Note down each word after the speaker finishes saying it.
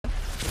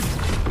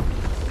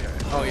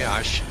Oh yeah,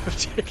 I should have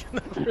taken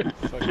the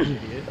fucking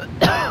idiot.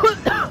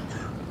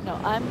 No,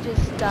 I'm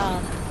just,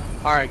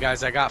 Alright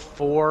guys, I got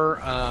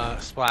 4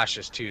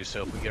 splashes too,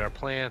 so if we get our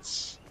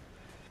plants,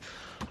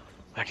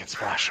 I can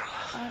splash them.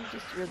 I'm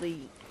just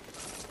really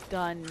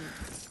done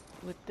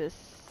with this.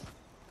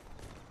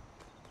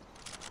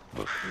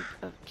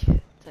 Of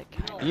kids, I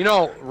kind You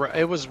know,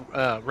 it was,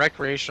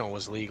 recreational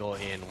was legal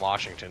in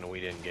Washington and we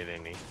didn't get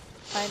any.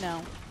 I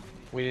know.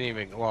 We didn't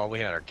even, well, we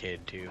had our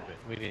kid too, but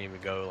we didn't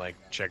even go, like,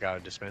 check out a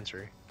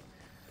dispensary.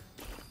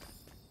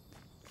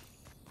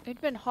 It'd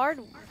been hard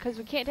because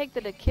we can't take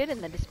the kid in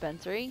the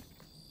dispensary.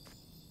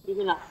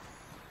 Even not.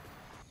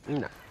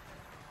 No.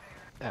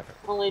 Ever.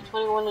 Only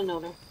 21 and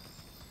older.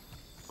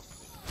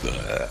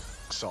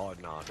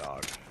 Solid nah,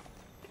 dog.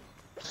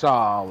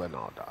 Solid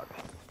all dog.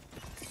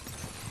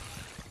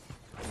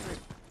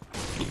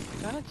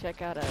 Gotta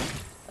check out a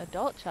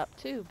adult shop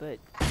too, but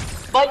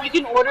But you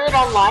can order it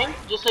online,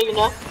 just so you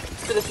know,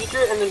 for the future,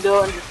 and then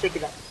go and just pick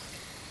it up.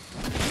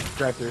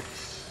 Drive through.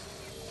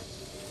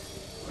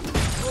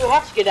 You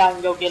have to get out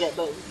and go get it,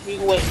 but you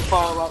can wait and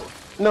follow up.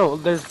 No,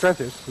 there's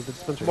drive-throughs with the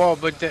dispensary. Well,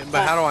 but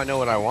how do I know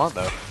what I want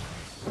though?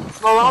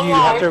 Well, you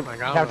online. have to, Like,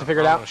 you have to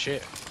figure it out.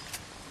 Shit.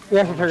 You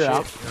have to I don't figure it know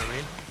out. shit, you know what I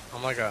mean? I'm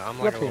You like have a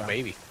to little figure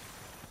baby.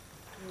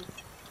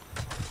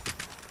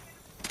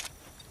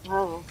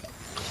 Oh.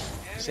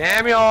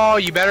 Samuel,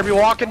 you better be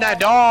walking that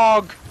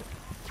dog.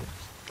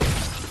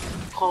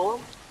 Call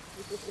him.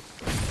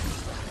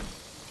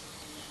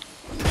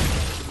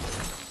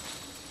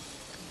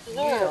 Is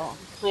there a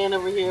plan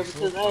over here?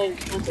 Because I...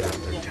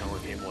 They're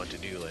telling him what to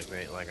do, like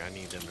I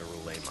need them to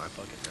relay my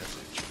fucking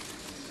message.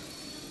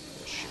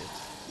 Shit.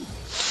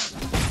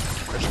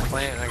 There's a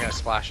plant and I got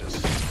splashes.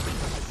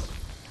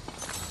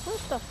 what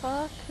the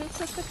fuck? Who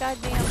put the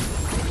goddamn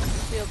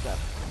fields up?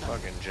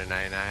 Fucking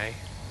Janai. I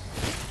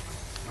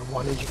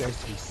wanted you guys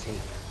to be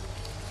safe.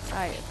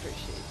 I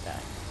appreciate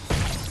that.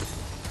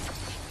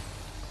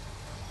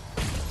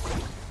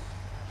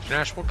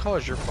 Nash, what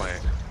color's your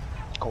plant?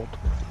 Gold.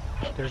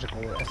 There's a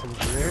gold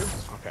SMG there.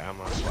 Okay, I'm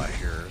gonna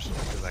splash yours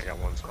because I got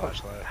 1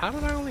 splash left. How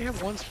did I only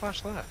have 1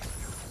 splash left?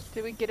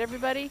 Did we get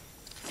everybody?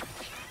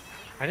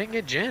 I didn't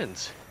get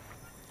Jen's.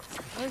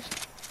 Where's...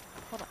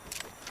 Hold on.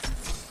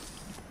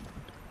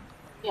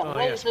 Yeah, Oh,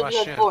 wait, yeah, you said you splash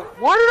had Jen. 4.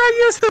 Why did I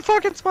use the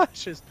fucking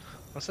splashes?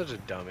 I'm such a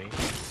dummy.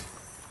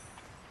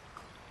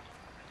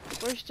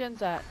 Where's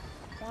Jen's at?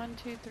 1,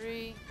 2,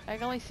 3. I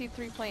can only see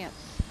 3 plants.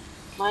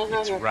 Mine's right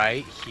It's here.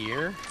 right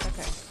here.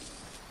 Okay.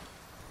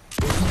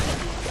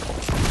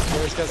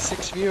 Laura's got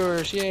 6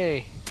 viewers,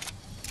 yay!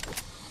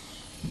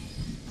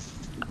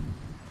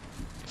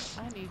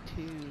 I need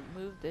to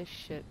move this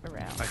shit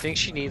around. I think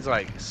she needs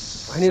like I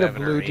need a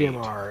 7 or blue 8.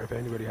 DMR if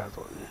anybody has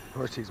one.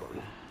 Or sees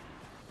one.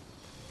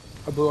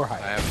 A blue or I high.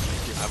 have a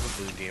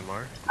blue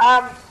DMR.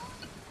 I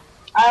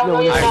don't No,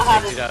 really know I how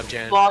picked it up, to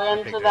Jen. log I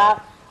into picked it that.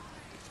 up.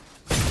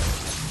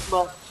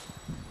 But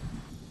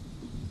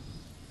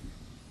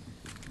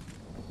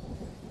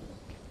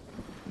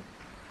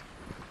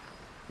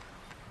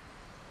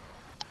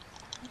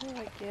How do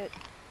I get...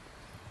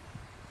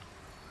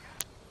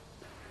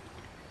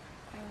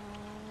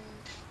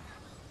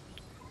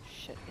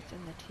 Shit, it's in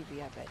the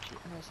TV, I bet you.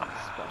 Unless I'm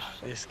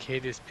special. This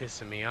kid is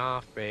pissing me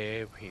off,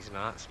 babe. He's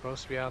not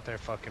supposed to be out there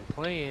fucking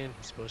playing.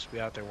 He's supposed to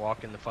be out there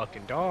walking the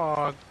fucking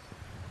dog.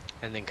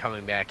 And then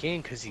coming back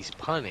in because he's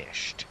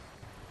punished.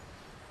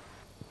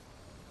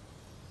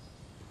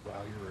 Wow,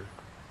 you're rude.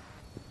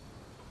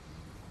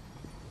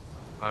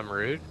 I'm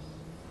rude?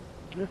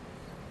 Yeah.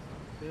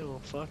 Yeah,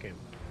 well, fuck him.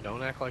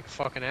 Don't act like a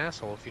fucking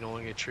asshole if you don't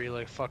want to get treated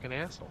like a fucking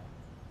asshole.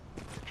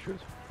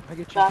 Truth. I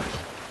get you. that,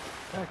 Fact.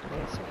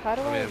 Okay, so how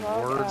do I I mean,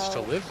 log words out?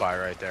 to live by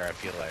right there, I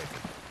feel like.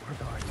 Where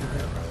do I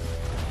get it?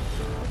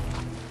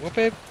 What,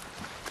 babe?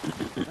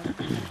 I'm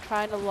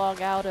trying to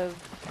log out of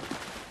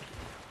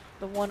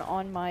the one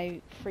on my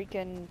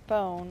freaking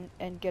phone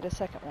and get a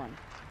second one.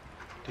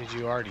 Did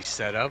you already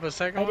set up a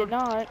second I one? did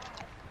not.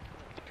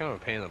 Kind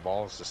of a pain in the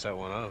balls to set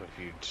one up if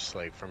you just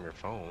like from your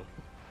phone.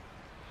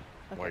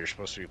 While Okay. you're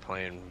supposed to be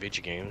playing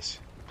video games.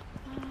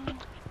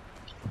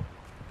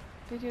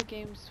 Video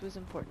games was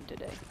important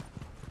today.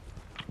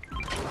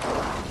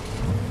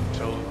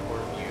 So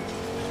important you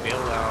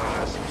bailed out on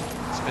us.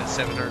 Spent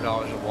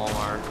 $700 at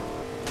Walmart.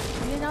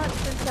 I did not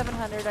spend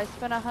 700. I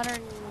spent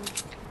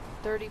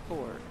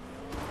 134.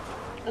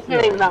 that's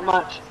not even that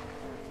much.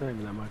 Not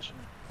even that much.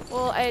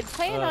 Well, I had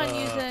planned on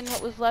using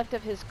what was left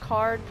of his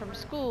card from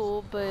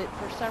school, but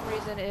for some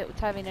reason it was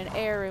having an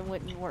error and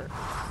wouldn't work.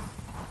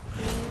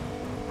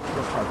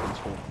 Your carbon's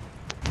full.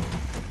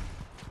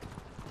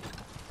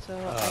 So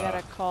I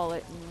gotta call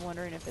it and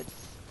wondering if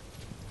it's...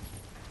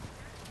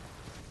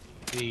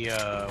 The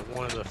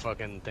one of the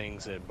fucking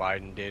things that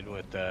Biden did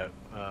with the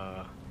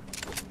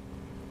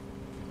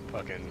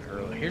fucking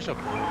early. Here's a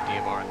blue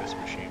DMR in this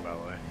machine, by the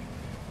way.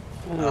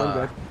 Oh, I'm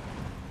good.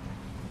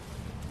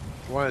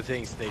 One of the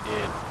things they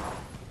did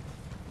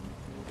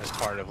as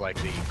part of like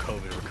the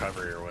COVID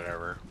recovery or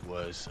whatever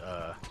was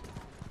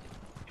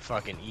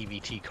fucking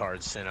EBT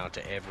cards sent out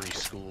to every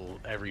school,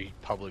 every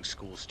public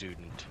school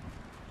student.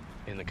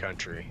 in the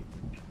country.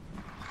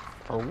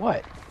 For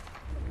what?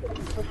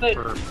 Okay.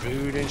 For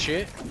food and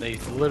shit. They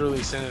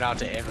literally send it out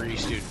to every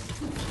student.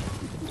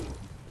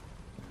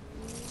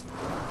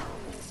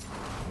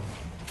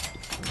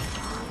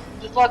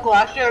 Just like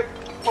last year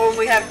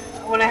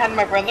when I had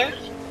my brothers.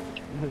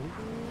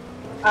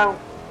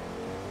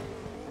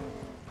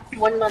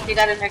 One month you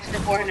got an extra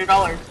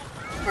 $400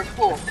 for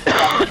school.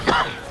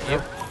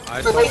 Yep.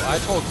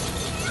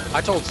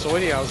 I told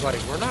Soidi, I was like,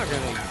 we're not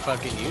gonna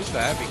fucking use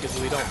that because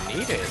we don't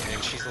need it.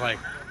 And she's like,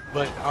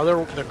 but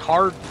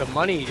the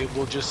money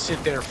will just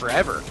sit there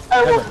forever.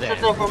 I will Ever then.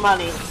 sit there for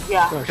money.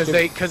 Yeah. Oh, Because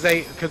shit.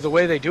 because the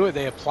way they do it,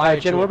 they apply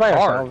it Jen, to we're a by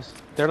card. ourselves.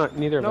 They're not.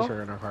 Neither of us No?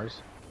 are in our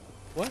cars.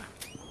 What?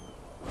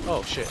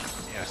 Oh shit.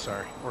 Yeah,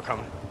 sorry. We're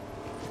coming.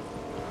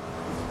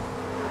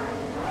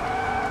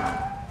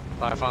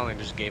 I finally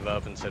just gave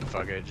up and said,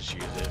 "Fuck it, just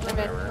use it." Okay.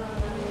 Whatever.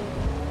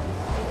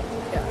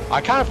 Yeah.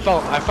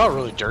 I felt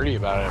really dirty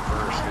about it at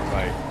first. 'Cause,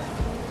 like,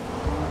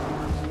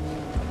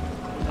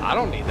 I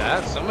don't need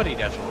that. Somebody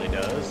definitely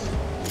does.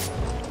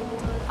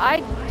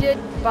 I did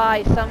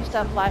buy some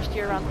stuff last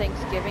year around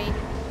Thanksgiving.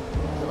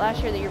 So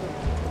last year, the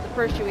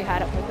first year we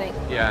had it for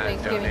Yeah, I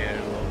Thanksgiving. donated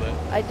a little bit.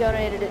 I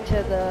donated it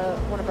to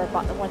one of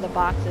the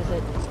boxes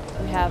that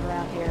we have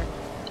around here.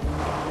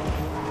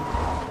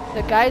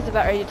 The guy's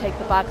about ready to take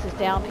the boxes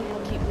down. People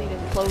keep leaving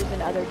clothes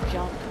and other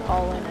junk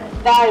all in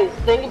it. Guys,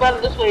 think about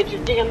it this way: it's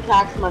your damn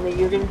tax money.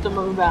 You're getting some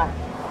of it back.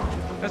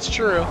 That's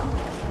true.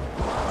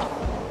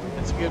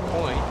 That's a good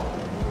point.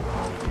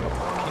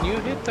 Can you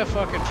hit the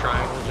fucking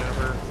triangle,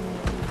 Jennifer?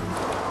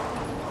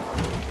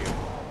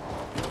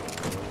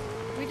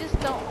 We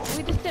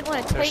just didn't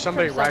want to take There's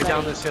somebody from right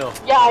down this hill.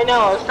 Yeah, I know.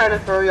 I was trying to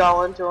throw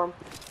y'all into him.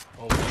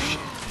 Holy shit.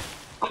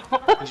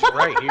 He's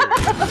right here,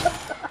 dude.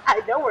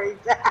 I know where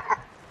he's at.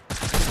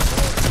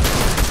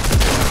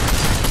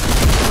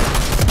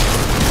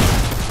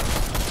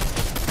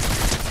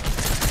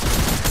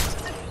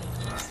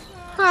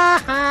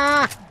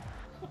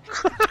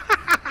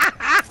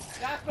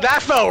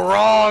 That felt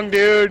wrong,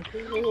 dude.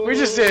 We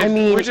just did. I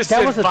mean, we just that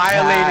did was a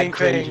violating tad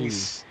cringy.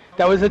 things.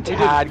 That was a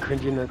tad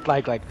cringy. And it's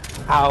like,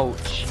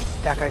 ouch.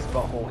 That guy's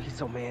butthole. He's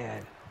so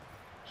mad.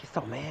 He's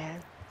so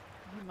mad.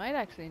 You might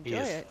actually He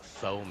enjoy is it.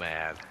 so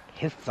mad.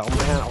 He's so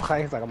mad.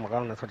 Okay, he's like, oh my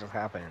god, that's what just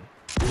happened.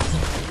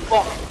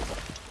 Well,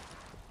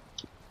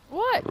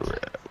 What?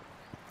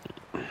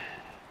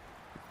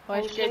 Oh,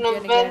 I You scared shouldn't Jen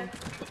have been. again.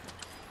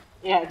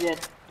 yeah, I did.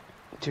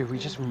 Dude, we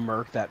just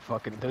murked that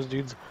fucking. Those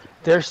dudes,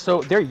 they're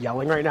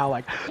yelling right now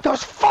like,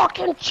 those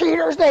fucking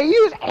cheaters, they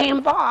use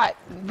aimbot,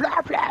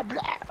 blah blah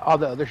blah. All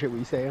the other shit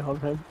we say all the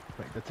time.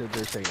 Like that's it,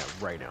 they're saying that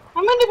right now.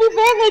 I mean, to be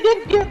fair, they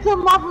did get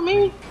some off of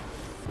me.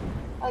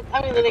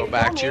 I mean, they Go didn't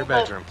back kill to your me,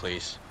 but- bedroom,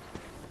 please.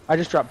 I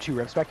just dropped 2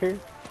 rips back here.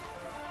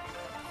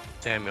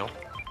 Samuel,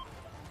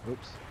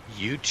 Oops.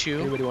 you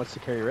two Anybody wants to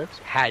carry rips?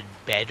 had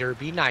better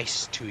be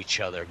nice to each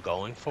other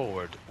going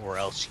forward, or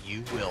else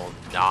you will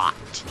not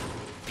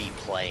be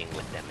playing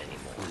with them anymore.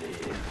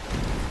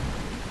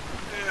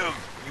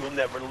 You'll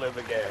never live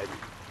again.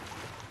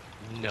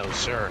 No,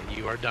 sir.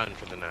 You are done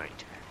for the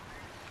night.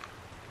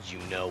 You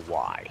know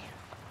why.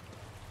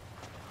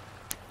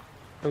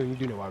 I mean, you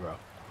do know why, bro.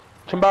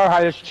 Tomorrow,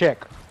 hi this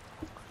chick.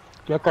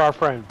 Make her our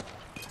friend.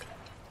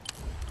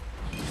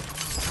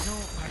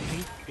 I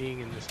hate being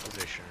in this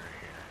position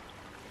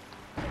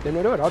right here. Then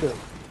no, do it. I'll do it.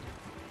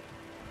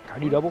 Can I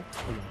do double?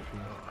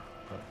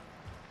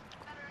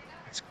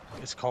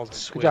 It's called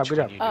switch. job, good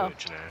when job. you do Oh, it,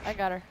 Janash. I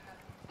got her.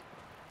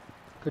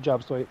 Good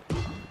job, Sweet.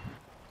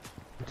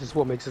 This is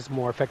what makes us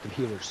more effective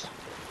healers.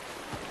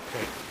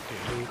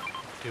 Wait,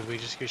 did we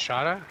just get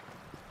shot at?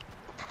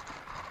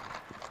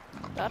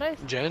 Thought I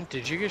Jen,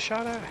 did you get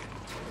shot at?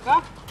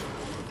 Huh?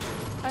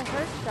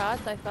 heard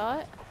shots, I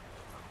thought.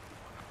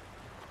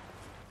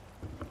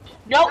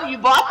 No, you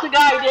bought the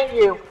guy, didn't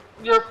you?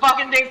 Your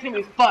fucking thing's gonna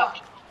be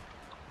fucked.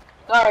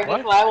 Sorry, What?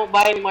 that's why I won't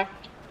buy anymore.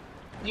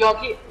 Your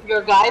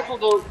guys will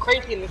go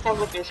crazy and it sounds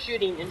like they're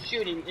shooting and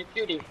shooting and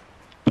shooting.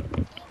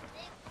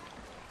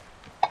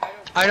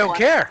 I don't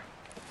care.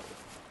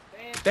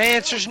 The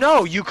answer's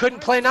no. You couldn't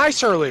play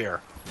nice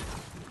earlier.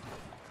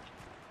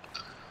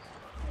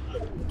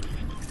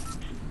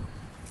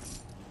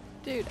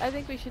 Dude, I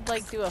think we should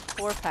like do a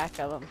 4-pack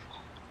of them.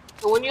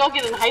 So when y'all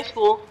get in high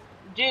school,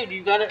 dude,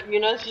 you gotta,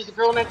 it's just a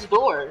girl next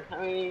door.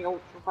 I mean,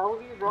 if I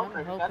were your I'm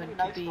girlfriend, you gotta hoping be to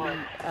nice be to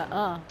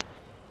her.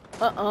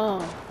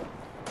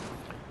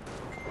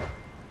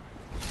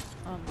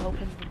 I'm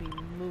hoping to be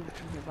moved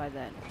from here by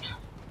then.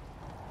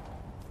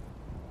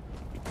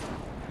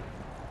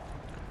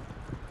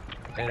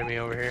 Enemy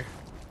over here.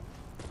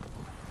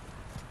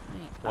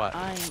 What?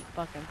 I ain't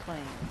fucking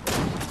playing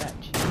that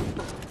shit.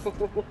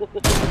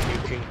 You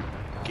can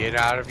get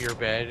out of your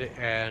bed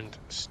and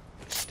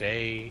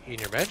stay in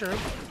your bedroom.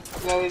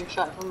 Yeah, we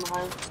shot from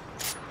behind.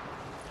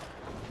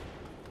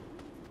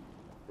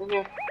 In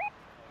here.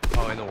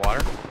 Oh, in the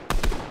water?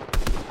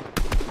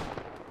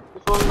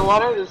 There's one in the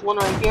water, there's one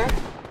right here,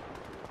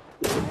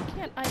 Why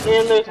can't I and see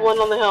there's that? one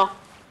on the hill.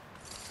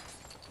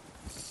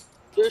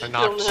 There's I two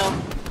on the knocked.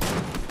 hill.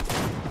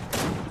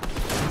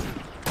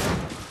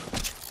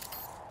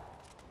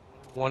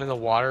 One in the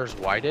water is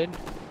whited.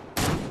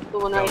 The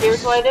one right here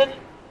is whited.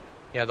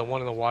 Yeah, the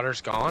one in the water's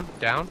gone.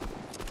 Down.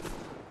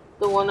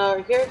 The one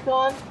over here is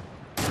gone.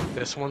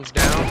 This one's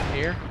down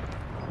here.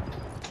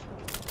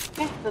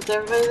 Okay, that's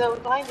everybody that was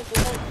behind us.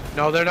 Isn't it?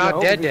 No, they're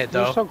not dead they're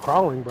though. still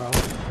crawling, bro.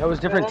 That was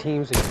different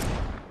Really? teams. Again.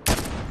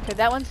 Okay,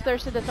 that one's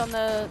thirsty that's on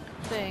the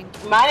thing.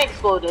 Mine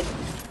exploded.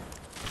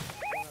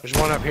 There's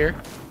one up here.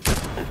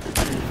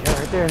 Yeah,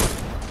 right there.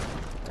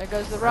 There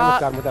goes the I almost rock.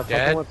 got him with that Dead?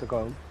 fucking what's it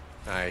called?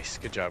 Nice.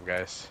 Good job,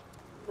 guys.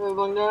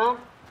 Everyone down?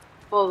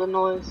 Oh, the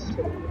noise.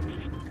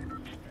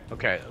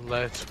 Okay,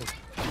 let's.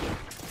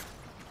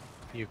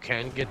 You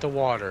can get the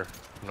water.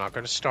 I'm not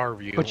gonna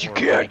starve you. But you or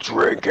can't make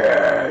drink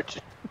it.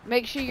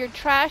 Make sure your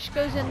trash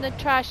goes in the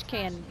trash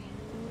can.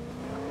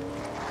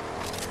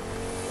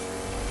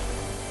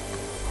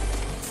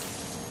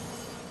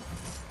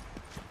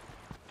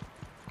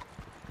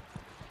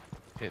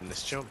 Hitting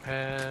this jump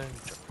pad.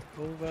 Jump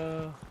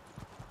over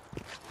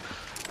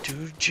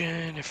to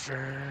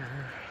Jennifer.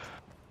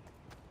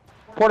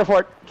 Porta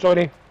fort,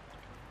 Sody.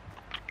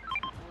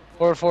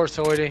 Or Fort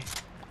Soity.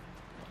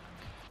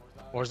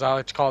 Or as I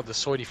like to call it, the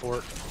Soity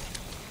Fort.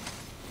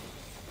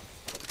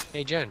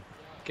 Hey Jen,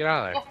 get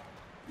out of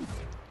there.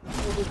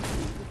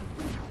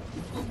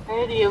 I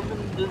already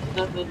opened this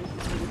stuff.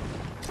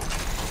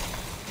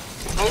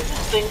 Why is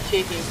this thing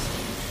shaking?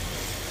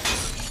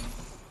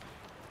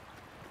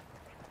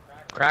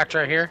 Cracked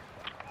right here.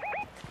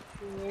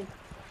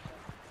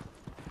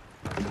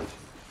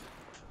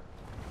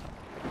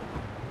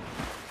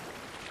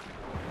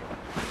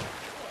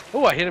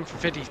 Oh, I hit him for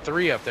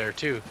 53 up there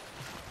too.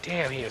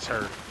 Damn, he is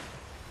hurt.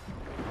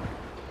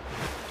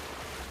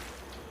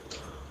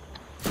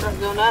 Start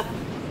going up.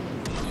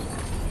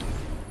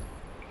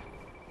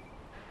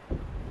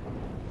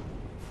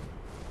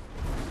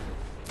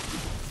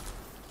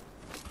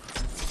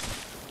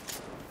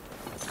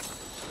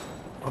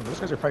 Oh, those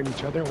guys are fighting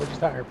each other. What is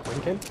that?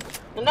 Blinking?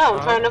 No, I'm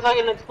trying to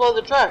fucking explode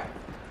the truck.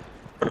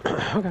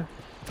 Okay.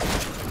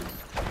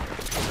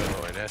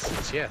 So in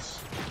essence,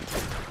 yes.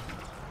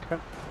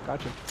 Okay.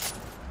 Gotcha.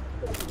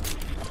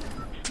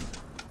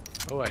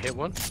 Oh, I hit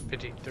one.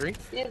 53.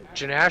 Yeah.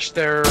 Janash,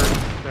 they're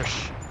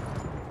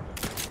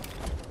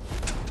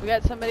We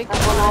got somebody That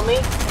one on me.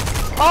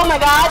 Oh my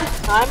god!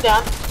 I'm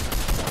down.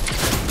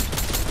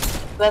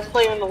 Best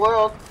player in the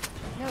world.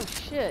 No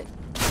shit.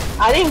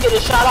 I didn't get a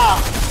shot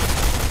off.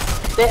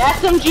 They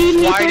SMG'd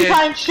me Why 3 did-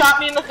 times, shot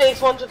me in the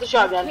face once with a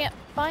shotgun. Can't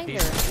find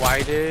he's her.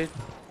 whited.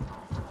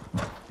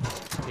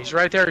 He's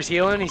right there. He's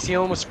healing. He's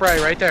healing with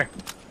spray right there.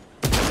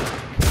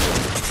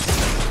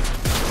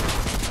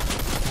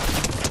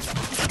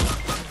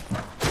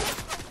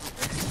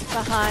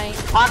 Behind.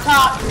 On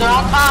top. They're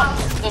on top.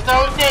 They're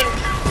throwing things.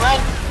 Run.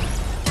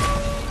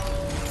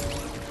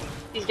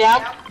 He's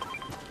down.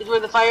 He's where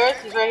the fire is.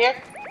 He's right here.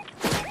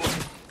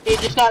 He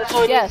just got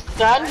so Yes. he's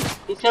done.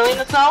 He's killing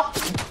himself.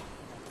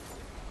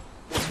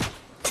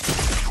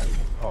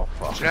 Oh,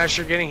 fuck. Janash,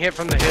 you're getting hit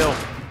from the hill.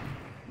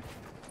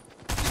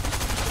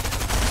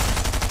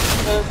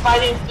 They're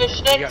fighting fish You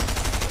sticks. got-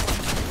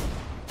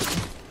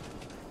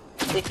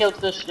 They killed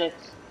fish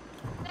sticks.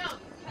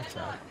 That's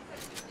sad.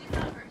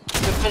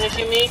 They're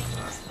finishing me.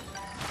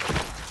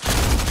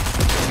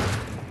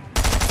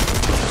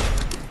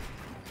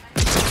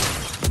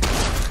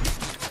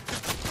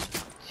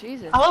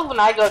 Jesus. I love when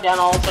I go down,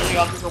 all of a sudden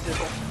y'all can kill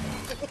people.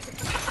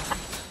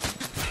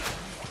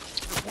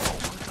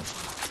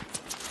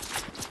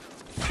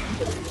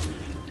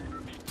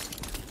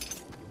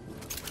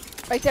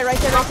 Right there, right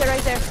there, right there,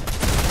 right there.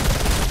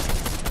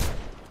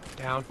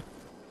 Down.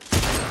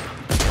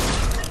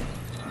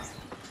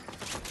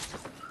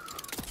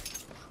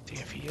 Do you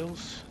have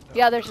heals?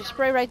 Yeah, there's a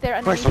spray right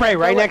there. There's spray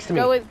right next to me.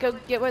 Go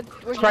get with.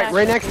 Where's Spray your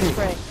right match? next to me.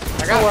 Spray.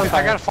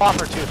 I got a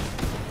flopper too.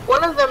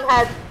 One of them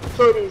had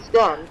Cody's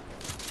gun.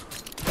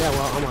 Yeah,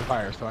 well, I'm on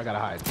fire, so I gotta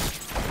hide.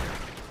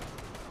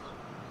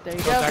 There you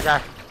What's go. that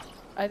guy?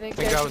 I think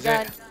that there's a was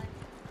gun. it.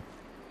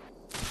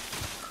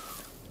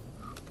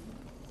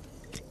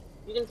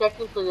 You can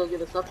technically go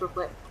get a stuff real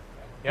quick.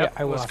 Yep,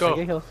 Yeah, I will let's after I go.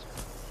 get heals.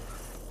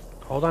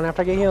 Hold on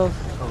after I get heals.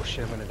 Oh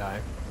shit, I'm gonna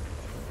die.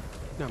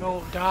 No,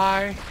 Don't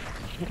die.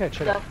 okay,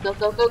 chill out. Go,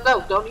 go, go, go,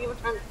 go. Don't even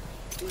turn.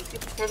 You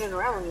keep turning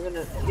around, you're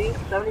gonna see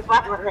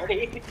 75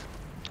 already.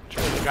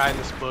 There's a guy in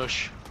this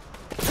bush.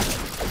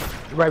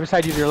 Right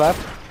beside you to your left.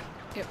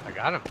 I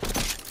got him.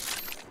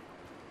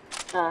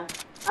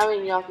 I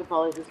mean, y'all could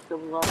probably just kill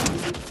me off.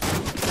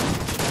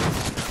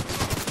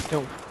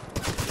 Don't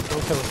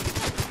kill him.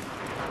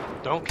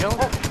 Don't kill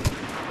him.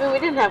 I mean, we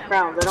didn't have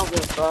crowns, I don't give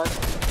a fuck.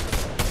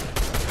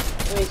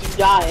 I mean, if you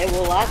die, it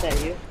will laugh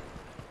at you.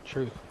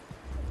 Truth.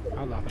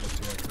 I'll laugh at it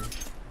too,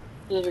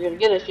 actually. If you're gonna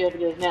get us, you have to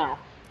get us now.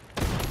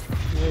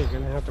 Yeah, you're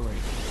gonna have to wait.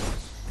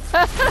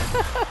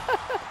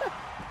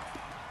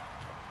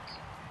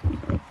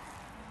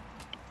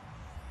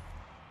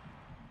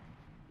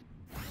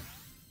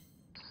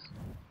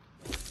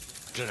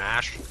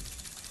 Janash.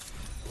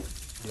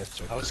 Yes,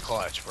 sir. That was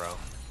clutch, bro.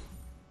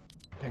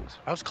 Thanks.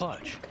 That was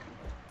clutch.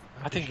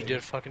 I think you did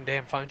a fucking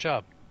damn fine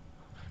job.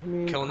 I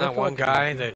mean, Killing I that feel one like- guy that